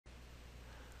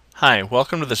Hi,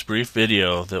 welcome to this brief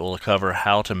video that will cover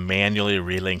how to manually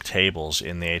relink tables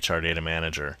in the HR Data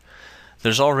Manager.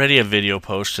 There's already a video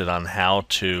posted on how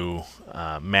to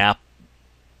map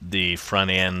the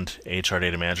front-end HR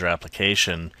Data Manager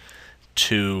application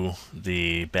to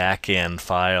the back-end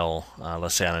file,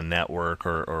 let's say on a network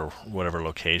or whatever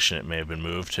location it may have been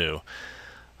moved to.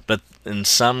 But in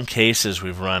some cases,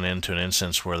 we've run into an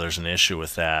instance where there's an issue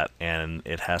with that, and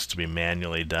it has to be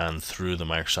manually done through the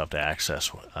Microsoft Access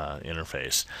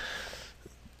interface.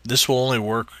 This will only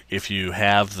work if you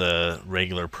have the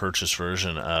regular purchase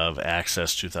version of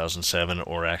Access 2007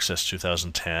 or Access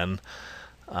 2010,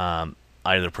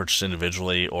 either purchased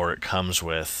individually or it comes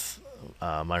with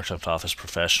Microsoft Office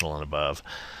Professional and above.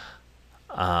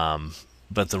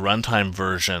 But the runtime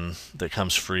version that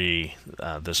comes free,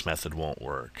 this method won't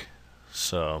work.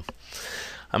 So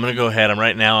I'm going to go ahead.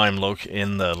 Right now I'm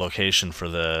in the location for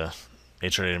the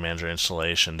HR Data Manager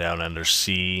installation down under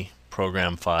C,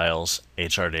 Program Files,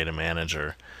 HR Data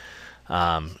Manager.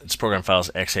 It's Program Files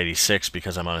x86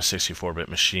 because I'm on a 64-bit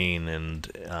machine,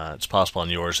 and it's possible on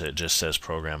yours that it just says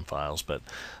Program Files, but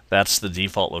that's the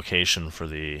default location for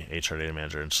the HR Data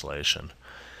Manager installation.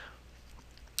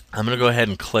 I'm going to go ahead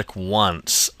and click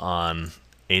once on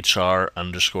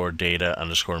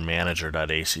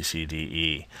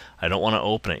hr_data_manager.accde. I don't want to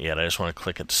open it yet. I just want to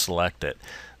click it to select it.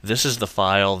 This is the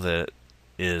file that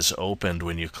is opened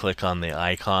when you click on the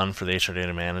icon for the HR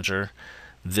Data Manager.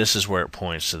 This is where it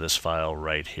points to this file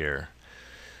right here.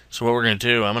 So what we're going to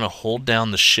do, I'm going to hold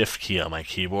down the Shift key on my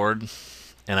keyboard,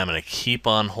 and I'm going to keep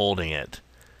on holding it.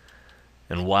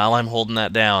 And while I'm holding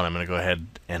that down, I'm going to go ahead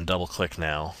and double click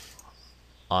now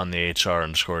on the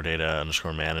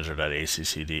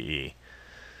hr_data_manager.accde.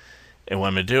 And what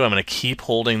I'm going to do, I'm going to keep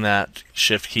holding that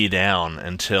Shift key down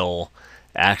until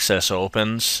Access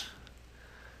opens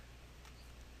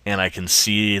and I can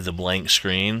see the blank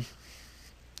screen.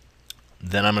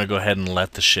 Then I'm going to go ahead and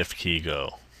let the Shift key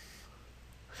go.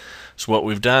 So what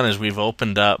we've done is we've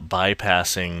opened up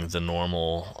bypassing the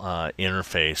normal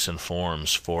interface and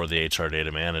forms for the HR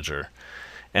Data Manager,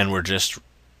 and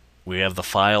we have the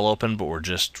file open, but we're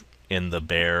just in the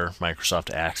bare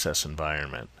Microsoft Access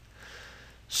environment.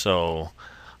 So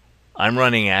I'm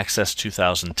running Access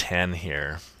 2010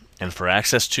 here, and for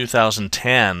Access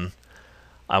 2010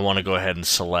 I want to go ahead and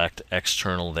select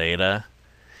External Data.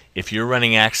 If you're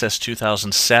running Access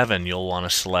 2007, you'll want to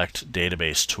select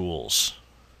Database Tools.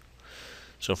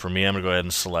 So for me, I'm going to go ahead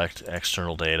and select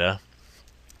External Data.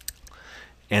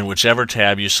 And whichever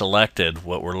tab you selected,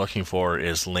 what we're looking for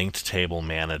is Linked Table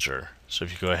Manager. So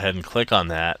if you go ahead and click on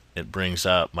that, it brings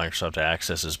up Microsoft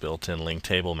Access's built-in Linked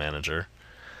Table Manager.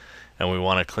 And we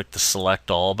want to click the Select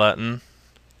All button.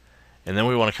 And then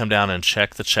we want to come down and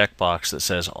check the checkbox that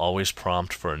says Always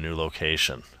Prompt for a New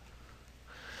Location.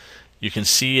 You can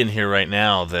see in here right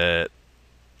now that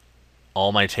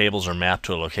all my tables are mapped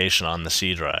to a location on the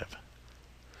C drive.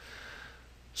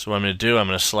 So what I'm going to do, I'm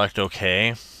going to select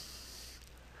OK.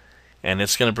 And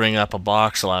it's going to bring up a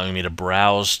box allowing me to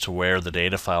browse to where the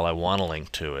data file I want to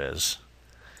link to is.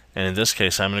 And in this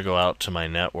case, I'm going to go out to my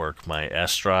network, my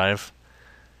S drive,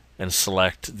 and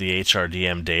select the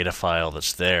HRDM data file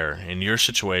that's there. In your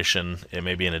situation, it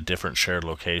may be in a different shared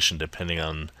location depending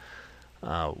on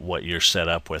what you're set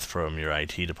up with from your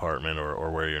IT department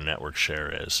or where your network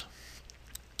share is.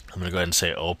 I'm going to go ahead and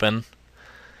say Open.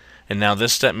 And now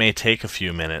this step may take a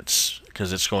few minutes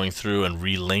because it's going through and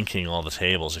relinking all the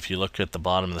tables. If you look at the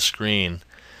bottom of the screen,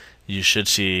 you should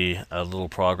see a little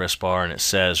progress bar and it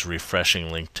says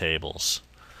refreshing linked tables.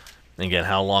 And again,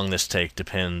 how long this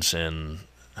depends in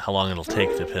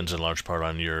large part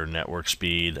on your network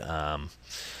speed,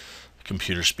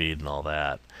 computer speed, and all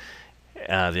that.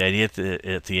 The idea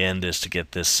at the end is to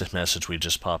get this message we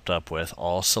just popped up with.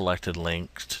 All selected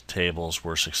linked tables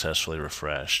were successfully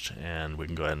refreshed. And we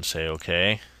can go ahead and say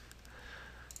OK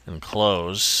and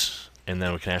close. And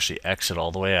then we can actually exit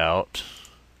all the way out.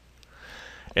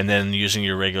 And then using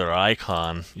your regular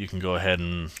icon, you can go ahead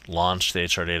and launch the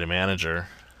HR Data Manager.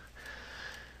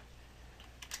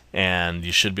 And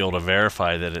you should be able to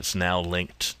verify that it's now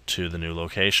linked to the new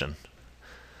location.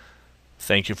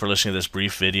 Thank you for listening to this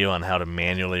brief video on how to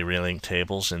manually relink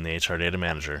tables in the HR Data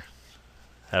Manager.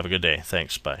 Have a good day.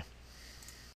 Thanks. Bye.